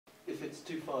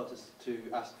too far to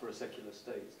ask for a secular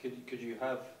state. Could you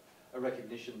have a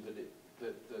recognition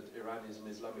that Iran is an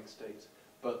Islamic state,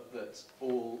 but that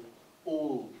all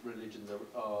religions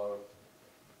are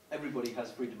everybody has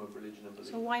freedom of religion and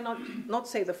belief? So why not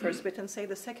say the first bit and say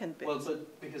the second bit? Well,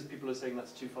 but because people are saying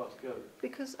that's too far to go.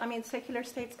 Because, I mean, secular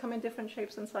states come in different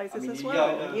shapes and sizes as yeah,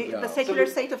 well. The secular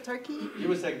state of Turkey. You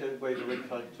were saying don't wave a red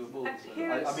flag to a bull. So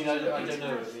I mean, I don't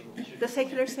know. I mean, the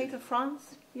secular state of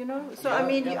France, you know? So, I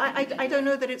mean, I don't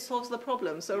know that it solves the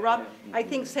problem. So, I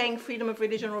think saying freedom of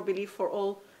religion or belief for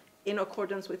all in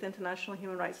accordance with international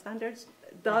human rights standards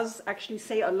does actually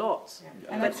say a lot,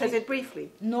 but says it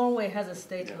briefly. Norway has a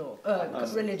state law,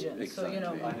 religion, exactly. so you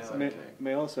know.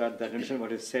 May also add that in addition to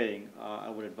what he's saying,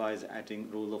 I would advise adding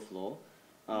rule of law,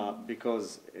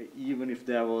 because even if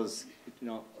there was, you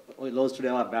know, laws today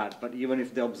are bad, but even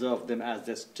if they observe them as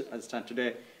they stand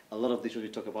today, a lot of the issues we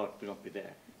talk about will not be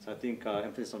there. So I think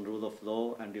emphasis on rule of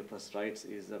law and due process rights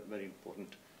is a very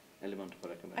important element of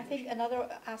a recommendation. I think another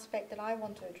aspect that I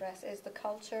want to address is the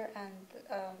culture and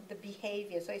the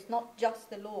behavior. So it's not just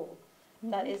the law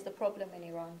that is the problem in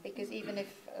Iran, because even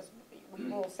if, as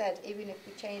we've all said, even if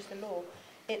we change the law,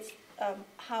 it's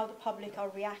how the public are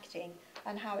reacting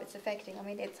and how it's affecting. I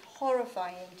mean, it's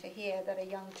horrifying to hear that a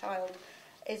young child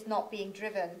is not being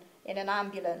driven in an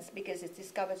ambulance because it's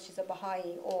discovered she's a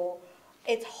Baha'i, or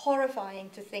it's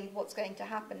horrifying to think what's going to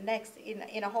happen next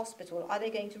in a hospital. Are they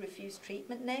going to refuse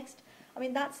treatment next? I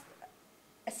mean, that's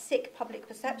a sick public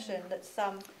perception that's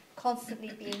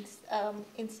constantly being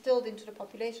instilled into the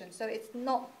population. So it's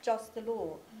not just the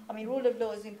law. I mean, rule of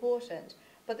law is important,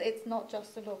 but it's not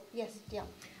just the law. Yes, Diane.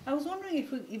 I was wondering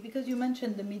if because you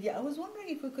mentioned the media, I was wondering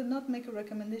if we could not make a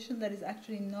recommendation that is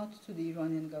actually not to the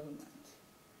Iranian government,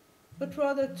 but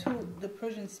rather to the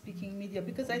Persian-speaking media,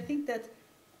 because I think that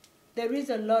there is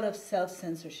a lot of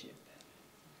self-censorship.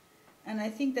 And I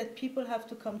think that people have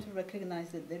to come to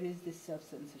recognize that there is this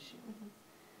self-censorship.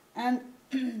 And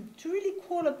to really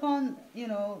call upon, you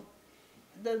know,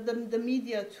 the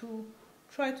media to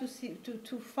try to see,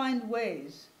 to find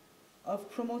ways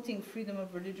of promoting freedom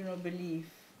of religion or belief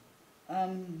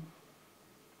in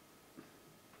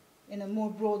a more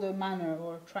broader manner,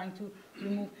 or trying to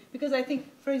remove, because I think,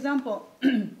 for example,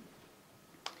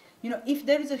 you know, if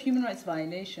there is a human rights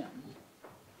violation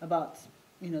about,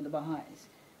 you know, the Baha'is,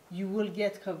 you will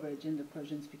get coverage in the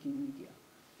Persian-speaking media.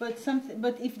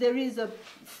 But if there is a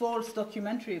false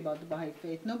documentary about the Baha'i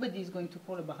faith, nobody is going to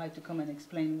call a Baha'i to come and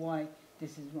explain why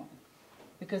this is wrong,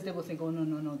 because they will think, oh,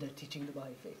 no, they're teaching the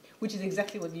Baha'i faith, which is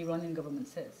exactly what the Iranian government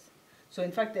says. So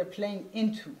in fact, they're playing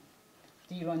into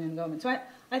the Iranian government. So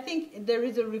I think there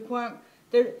is a requirement.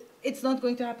 It's not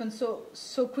going to happen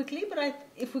so quickly, but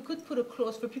if we could put a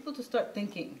clause for people to start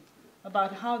thinking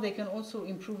about how they can also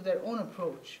improve their own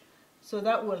approach, so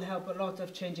that will help a lot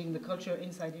of changing the culture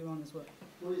inside Iran as well.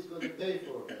 Who is going to pay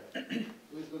for that?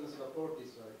 Who is going to support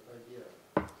this idea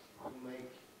to make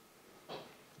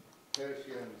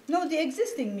Persian? No, the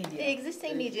existing media. The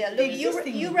existing media. Look,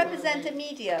 you represent a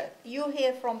media. You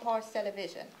hear from Pars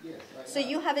Television. Yes, so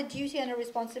you have a duty and a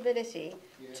responsibility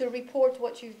to report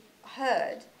what you've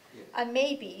heard. Yes. And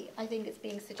maybe, I think it's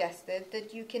being suggested,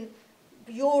 that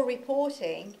your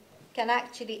reporting can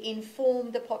actually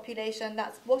inform the population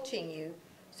that's watching you.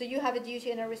 So you have a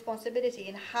duty and a responsibility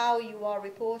in how you are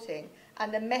reporting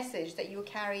and the message that you're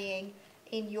carrying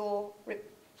in your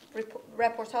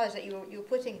reportage that you're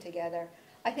putting together.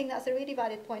 I think that's a really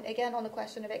valid point. Again, on the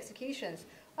question of executions,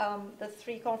 the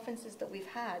 3 conferences that we've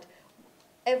had,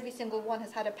 every single one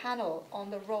has had a panel on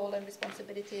the role and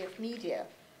responsibility of media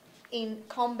in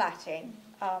combating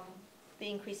the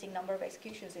increasing number of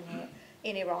executions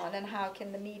in Iran, and how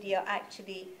can the media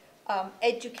actually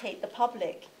educate the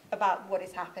public about what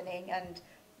is happening and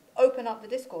open up the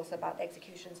discourse about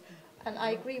executions. And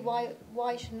I agree,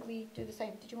 why shouldn't we do the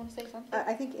same? Did you want to say something?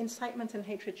 I think incitement and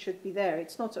hatred should be there.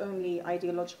 It's not only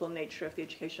ideological nature of the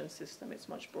education system, it's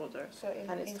much broader,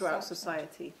 and it's throughout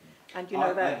society. And you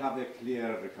know that... I have a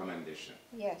clear recommendation.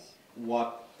 Yes.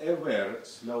 Whatever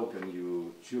slogan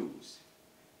you choose,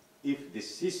 if the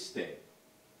system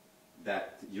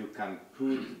that you can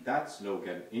put that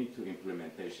slogan into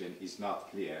implementation is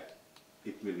not clear,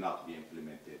 it will not be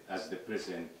implemented, as the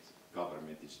present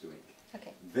government is doing.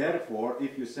 Okay. Therefore,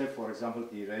 if you say, for example,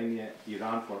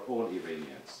 Iran for all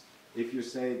Iranians, if you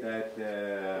say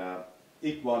that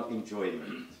equal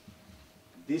enjoyment,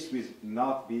 this will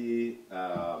not be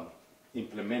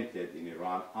implemented in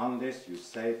Iran unless you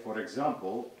say, for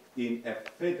example, in a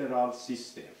federal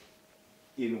system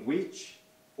in which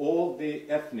all the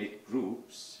ethnic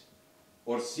groups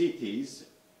or cities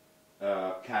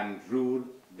can rule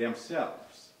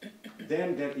themselves.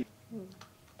 Then there is...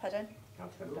 Pardon?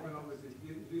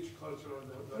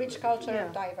 Rich culture Yeah.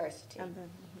 of diversity. And then,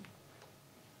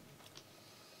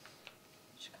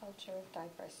 Rich culture of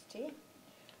diversity.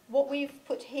 What we've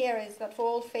put here is that for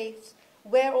all faiths,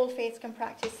 where all faiths can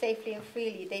practice safely and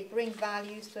freely, they bring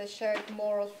values to a shared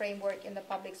moral framework in the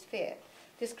public sphere.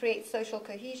 This creates social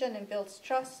cohesion and builds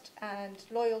trust and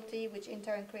loyalty, which in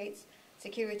turn creates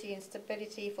security and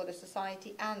stability for the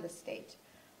society and the state.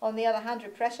 On the other hand,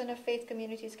 repression of faith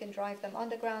communities can drive them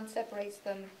underground, separates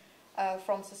them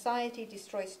from society,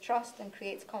 destroys trust, and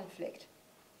creates conflict.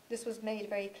 This was made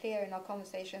very clear in our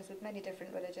conversations with many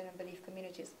different religion and belief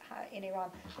communities in Iran.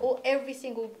 Every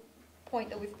single point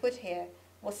that we've put here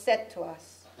was said to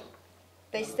us.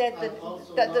 They said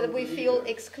that we feel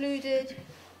excluded.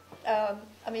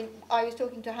 I mean, I was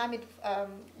talking to Hamid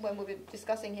when we were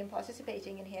discussing him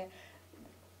participating in here.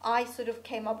 I sort of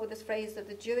came up with this phrase that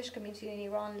the Jewish community in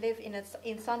Iran live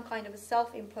in some kind of a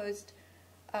self-imposed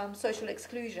social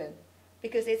exclusion,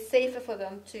 because it's safer for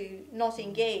them to not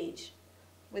engage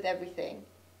with everything.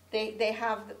 They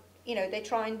have, they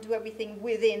try and do everything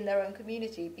within their own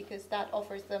community because that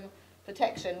offers them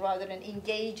protection rather than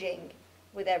engaging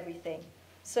with everything.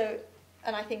 So,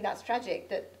 and I think that's tragic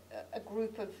that a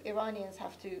group of Iranians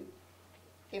have to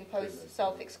impose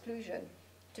self-exclusion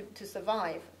to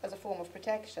survive as a form of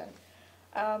protection.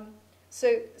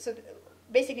 So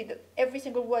basically, every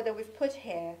single word that we've put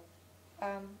here,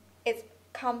 it's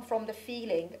come from the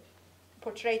feeling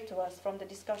portrayed to us from the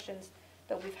discussions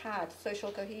that we've had: social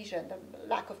cohesion, the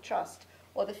lack of trust,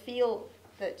 or the feel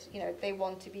that they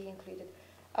want to be included.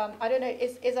 I don't know.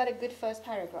 Is that a good first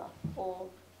paragraph, or?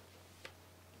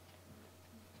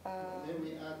 Then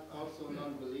we add also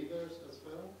non-believers as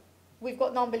well. We've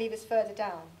got non-believers further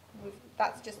down.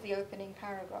 That's just the opening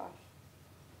paragraph.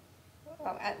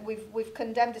 And we've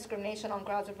condemned discrimination on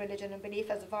grounds of religion and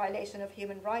belief as a violation of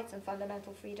human rights and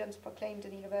fundamental freedoms proclaimed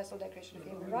in the Universal Declaration of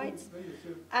Human Rights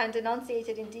and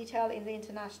enunciated in detail in the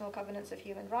International Covenants of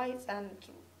Human Rights, and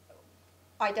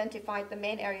identified the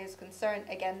main areas of concern,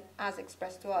 again, as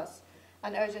expressed to us,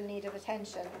 an urgent need of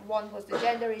attention. One was the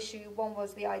gender issue, one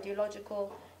was the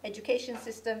ideological education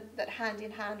system that hand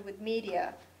in hand with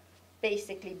media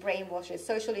basically brainwashes,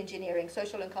 social engineering,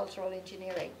 social and cultural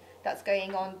engineering that's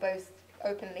going on both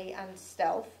openly and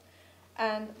stealth,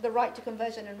 and the right to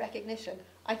conversion and recognition.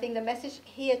 I think the message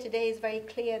here today is very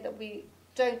clear that we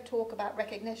don't talk about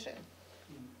recognition.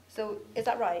 So is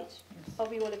that right? Yes. Are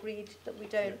we all agreed that we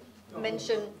don't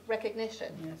mention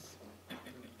recognition? Yes.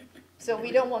 So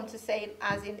we don't want to say,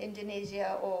 as in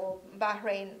Indonesia or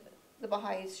Bahrain, the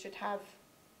Baha'is should have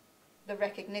the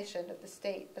recognition of the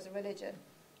state as a religion.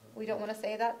 We don't want to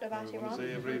say that about We want Iran? to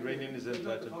say every Iranian is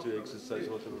entitled to exercise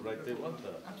whatever right they want.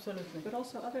 Absolutely. but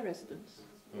also other residents.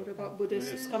 What about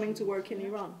Buddhists coming to work in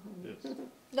Iran? Yes.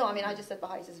 No, I mean, I just said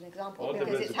Baha'is as an example All the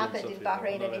because it's residents happened in of Iran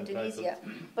Bahrain and are Indonesia.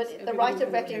 entitled. But the Everybody right of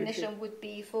can work here recognition would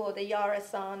be for the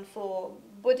Yarasan, for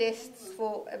Buddhists,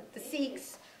 for the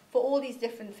Sikhs, for all these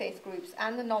different faith groups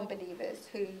and the non-believers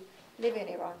who live in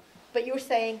Iran. But you're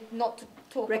saying not to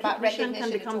talk about Recognition recognition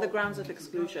can become at the all. grounds of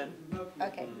exclusion.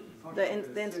 Okay.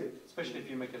 Especially if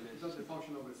you make a It's not list. the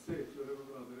function of a state, whether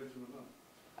we're going to religion or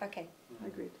not. Okay.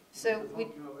 Agreed. So It's the we,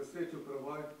 function of a state to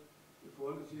provide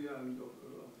equality and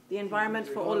The environment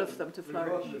for all of them to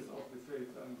flourish. regardless of the faith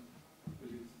and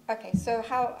beliefs. okay. So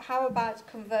how about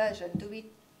conversion? Do we,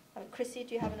 Chrissy,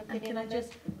 do you have an And opinion can I on this?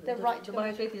 just, The right to the Baha'i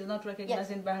conversion. faith is not recognized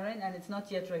Yes. in Bahrain, and it's not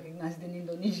yet recognized in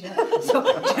Indonesia. So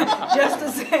just to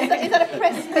say. Is that a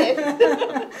press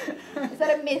myth? Is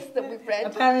that a myth that we've read?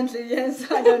 Apparently, yes.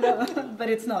 I don't know, but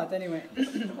it's not anyway.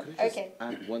 Could I just Okay.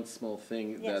 add one small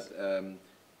thing Yes.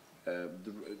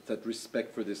 that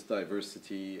respect for this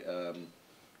diversity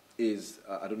is,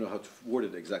 I don't know how to word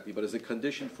it exactly, but as a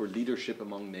condition for leadership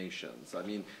among nations. I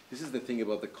mean, this is the thing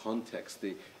about the context,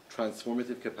 the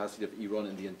transformative capacity of Iran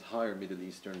in the entire Middle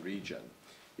Eastern region,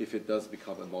 if it does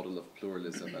become a model of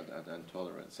pluralism and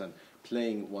tolerance, and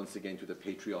playing once again to the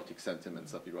patriotic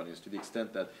sentiments of Iranians, to the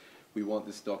extent that we want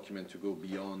this document to go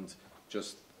beyond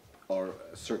just our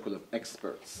circle of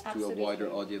experts Absolutely. to a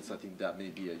wider audience. I think that may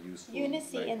be a useful...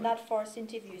 Unicy in very- that Farce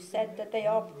interview said that they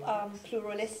are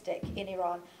pluralistic in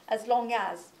Iran as long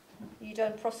as you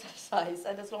don't proselytize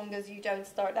and as long as you don't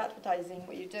start advertising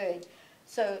what you're doing.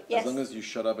 So yes, As long as you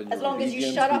shut up and as you're long as you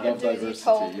obedient, shut up we and love do as you're diversity,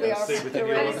 told, we yes. are Stay within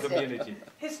your own pluralistic. community.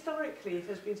 Historically, it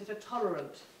has been such a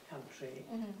tolerant country,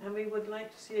 Mhm. and we would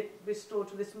like to see it restored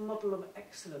to this model of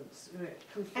excellence. And to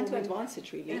conforming- advance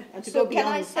it, really. Yeah. And to So go can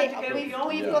I beyond. say And to go we've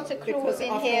beyond. Yeah. got a clause Because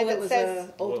in after here all, it that was says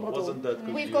an old model. Wasn't that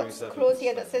good we've during got a Sabi? clause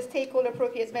here that says take all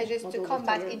appropriate measures to Model of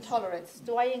combat tolerance. intolerance.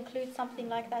 Do I include something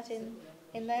like that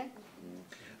in there?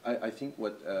 I think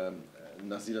what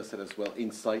Nazila said as well,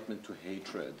 incitement to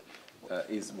hatred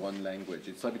is one language.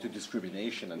 Incitement to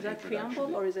discrimination and is that hatred. preamble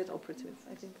actually. or is it operative?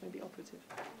 I think maybe operative.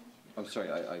 I'm sorry,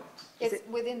 It's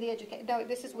within the education. No,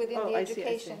 this is within the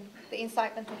education. The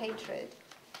incitement to hatred.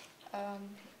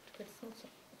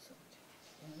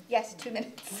 Yes, 2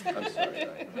 minutes. I'm sorry.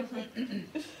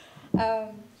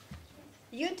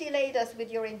 You delayed us with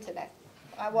your internet.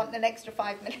 I want an extra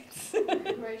 5 minutes. Right,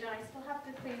 I still have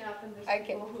to clean up, and there's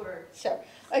people who are... Sure.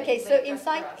 Okay, so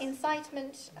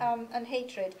incitement and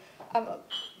hatred.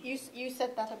 You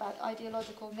said that about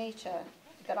ideological nature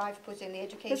that I've put in the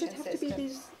education system. Does it have to be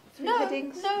these three No,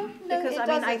 headings? no, Because it I mean,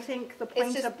 doesn't. I think the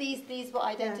point it's just these were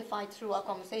identified through our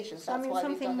conversations. So, That's I mean, why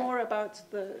something we've done more that. about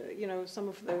the, some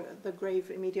of the grave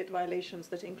immediate violations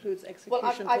that includes execution, Well,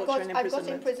 torture, and imprisonment. I've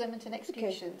got imprisonment and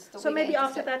executions. Okay. So maybe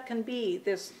after that can be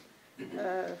this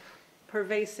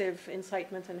pervasive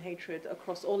incitement and hatred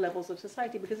across all levels of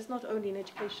society, because it's not only in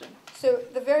education. So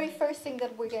the very first thing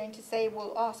that we're going to say,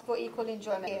 we'll ask for equal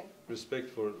enjoyment here. Respect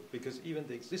for, because even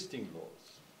the existing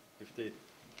laws, if they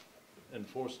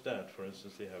enforce that, for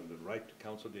instance, they have the right to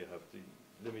counsel, they have the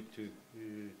limit to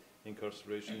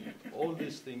incarceration, all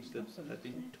these things that have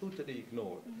been totally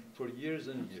ignored for years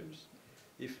and years.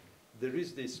 If there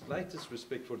is the slightest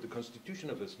respect for the Constitution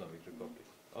of the Islamic Republic,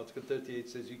 Article 38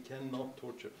 says you cannot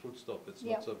torture, full stop, it's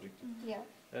not subject to. Yeah.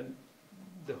 And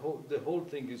the whole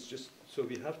thing is just, so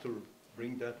we have to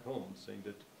bring that home, saying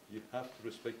that you have to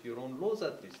respect your own laws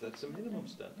at least. That's a minimum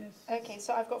standard. Yes. Okay,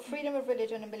 so I've got freedom of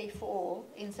religion and belief for all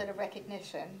instead of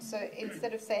recognition. So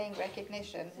instead of saying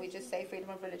recognition, we just say freedom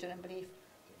of religion and belief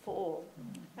for all.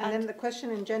 And then the question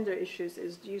in gender issues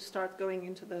is, do you start going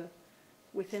into the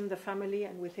within the family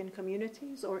and within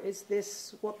communities, or is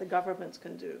this what the government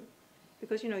can do?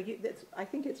 Because, I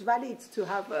think it's valid to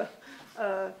have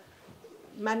a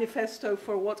manifesto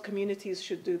for what communities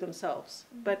should do themselves.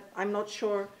 But I'm not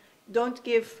sure, don't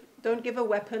give a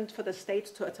weapon for the state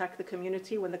to attack the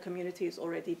community when the community is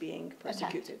already being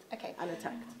persecuted and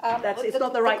attacked. It's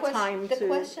not the right time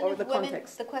or the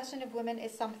context. The question of women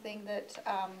is something that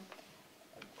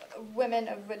women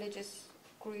of religious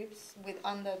groups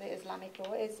under the Islamic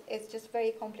law is just very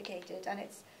complicated, and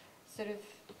it's sort of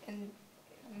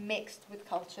mixed with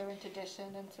culture and tradition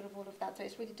and sort of all of that. So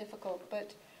it's really difficult.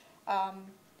 But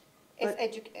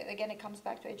again, it comes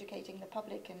back to educating the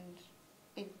public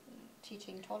and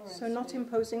teaching tolerance. So not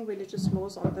imposing religious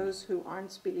laws on those who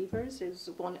aren't believers is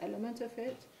one element of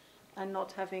it, and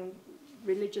not having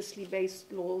religiously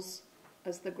based laws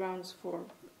as the grounds for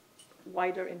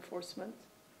wider enforcement.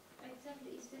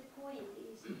 Exactly, it's the point.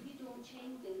 Is if you don't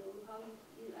change the law,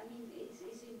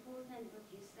 it's important what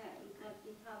you say, but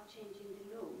without changing the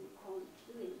law, you can't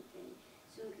do anything.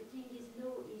 So the thing is,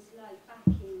 law is like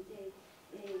backing the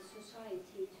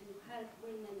society to help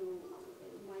women or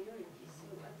minorities.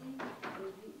 So I think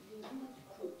you not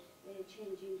put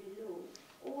changing the law.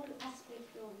 All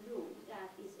aspects of law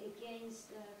that is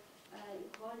against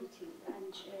equality,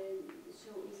 and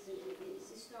so it's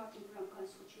starting from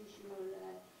constitutional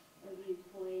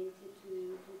viewpoint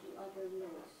to other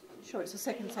laws. Sure, it's a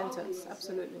second sentence,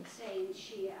 absolutely. Saying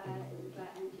Shia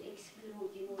and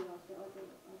excluding all of the other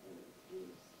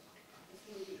views.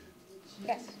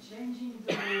 Yes. Changing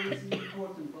the law is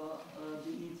important, but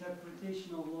the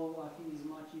interpretation of law, I think, is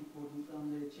much important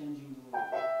than the changing the law.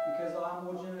 Because I'm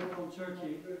originally from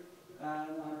Turkey, and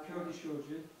I'm Kurdish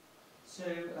origin. So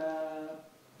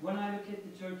when I look at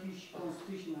the Turkish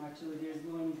constitution, actually, there's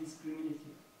no any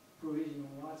discriminative provision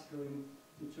or article in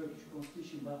the Turkish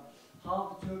constitution, but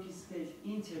how the Turkish state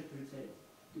interpreted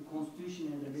the constitution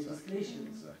and the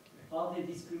legislations, how they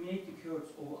discriminate the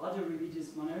Kurds or other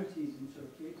religious minorities in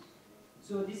Turkey.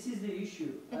 So this is the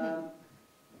issue.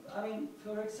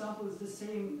 For example, it's the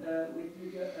same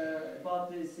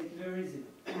about the secularism.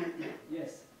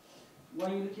 Yes.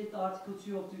 When you look at Article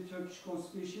 2 of the Turkish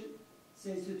constitution, it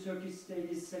says the Turkish state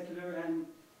is secular and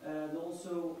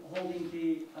also holding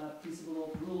the principle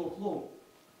of rule of law.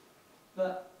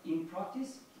 But in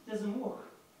practice, it doesn't work.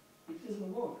 It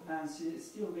doesn't work. And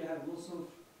still we have lots of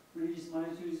religious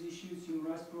minorities issues,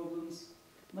 human rights problems,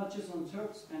 not just on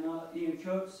Turks and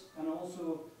Kurds, and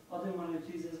also other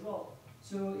minorities as well.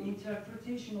 So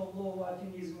interpretation of law, I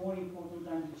think, is more important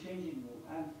than the changing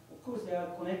law. And of course, they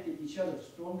are connected each other,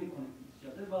 strongly connected each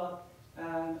other. But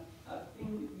I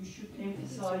think you should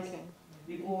emphasize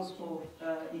the course of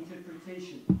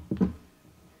interpretation.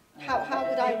 How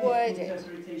would I word it?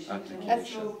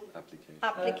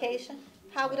 Application.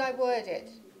 How would I word it?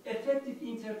 Effective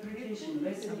interpretation,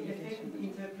 let's say effective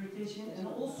interpretation, and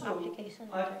also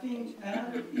I think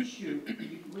another issue,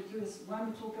 because when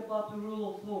we talk about the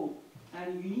rule of law,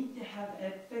 And you need to have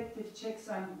effective checks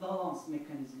and balance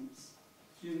mechanisms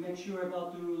to make sure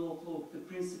about the rule of law, the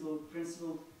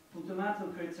fundamental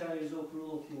criteria of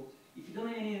rule of law. If you don't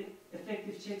have any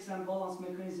effective checks and balance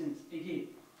mechanisms, again,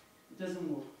 it doesn't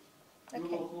work. Okay.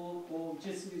 Rule of law or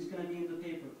justice is going to be in the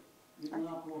paper. It will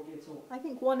not work at all. I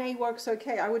think 1A works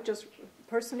okay. I would just,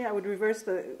 personally, I would reverse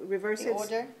the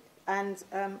order. And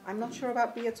I'm not sure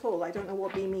about B at all. I don't know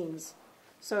what B means.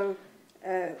 So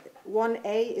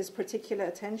 1A is particular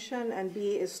attention, and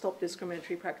B is stop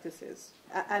discriminatory practices.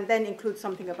 And then include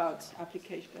something about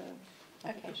application.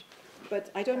 Okay. But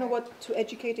I don't know what to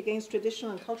educate against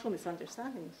traditional and cultural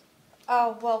misunderstandings.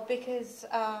 Oh, well, because...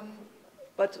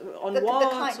 but on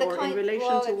what, or in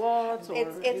relation to what? Or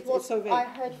it's what so vague. I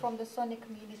heard from the Sunni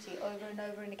community over and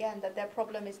over and again, that their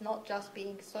problem is not just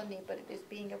being Sunni, but it is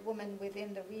being a woman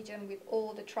within the region with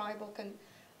all the tribal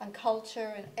and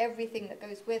culture and everything that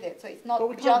goes with it. So it's not but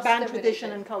we just can't ban the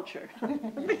tradition and culture.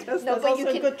 Because no, there's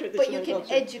also good tradition but you and can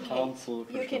culture.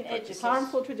 educate. You can educate.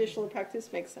 Harmful traditional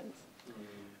practice makes sense.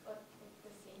 But at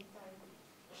the same time,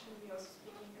 should we also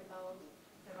speaking about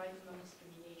the right to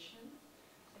non-discrimination?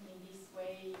 And in this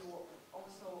way, you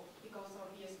also, because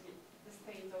obviously the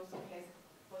state also has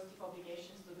positive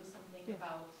obligations to do something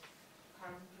about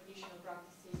harmful traditional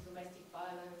practices, domestic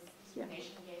violence,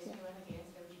 discrimination against women,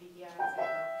 against LGBTI,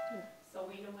 etc. So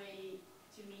in a way,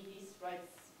 to me, these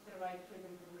rights, the right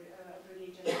freedom of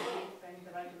religion and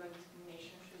the right to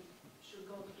non-discrimination should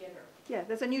go together. Yeah,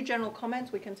 there's a new general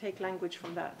comment. We can take language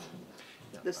from that.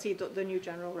 The new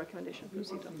general recommendation from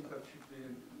CEDAW. That should be,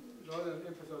 rather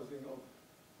than emphasizing of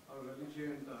our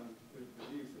religion and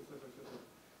beliefs, etc.,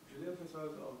 should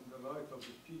emphasize on the right of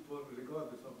the people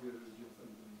regardless of their religions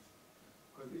and beliefs.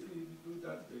 Because if we do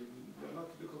that, we are not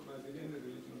recognizing any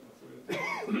religion whatsoever.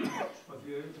 But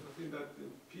we are emphasizing that the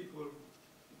people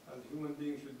as human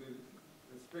beings should be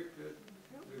respected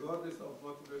regardless of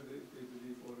whatever they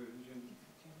believe or religion.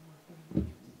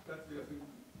 That we have to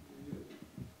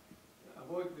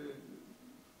avoid the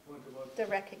point about the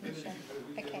recognition.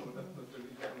 Okay.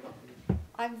 Religion.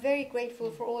 I'm very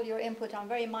grateful for all your input. I'm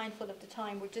very mindful of the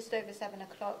time. We're just over 7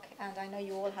 o'clock, and I know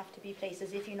you all have to be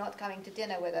places if you're not coming to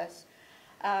dinner with us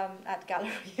at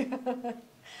Gallery.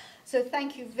 So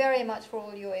thank you very much for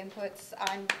all your inputs.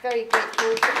 I'm very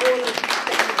grateful for all of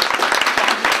you.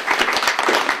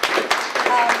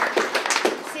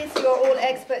 Since you're all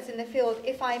experts in the field,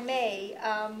 if I may,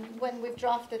 when we've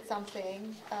drafted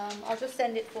something, I'll just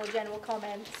send it for general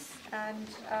comments, and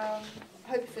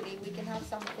hopefully we can have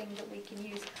something that we can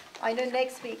use. I know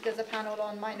next week there's a panel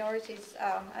on minorities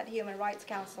at Human Rights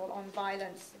Council on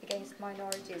violence against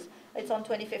minorities. It's on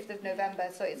 25th of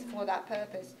November, so it's for that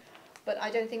purpose. But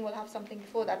I don't think we'll have something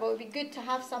before that. But it would be good to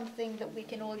have something that we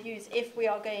can all use if we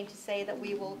are going to say that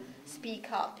we will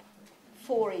speak up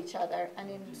for each other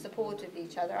and in support of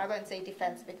each other. I won't say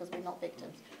defense because we're not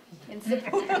victims. In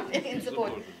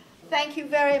support. Thank you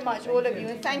very much, all of you,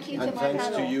 and thank you to my panel. And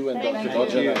thanks to you and Dr.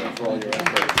 Nazila for all your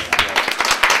efforts.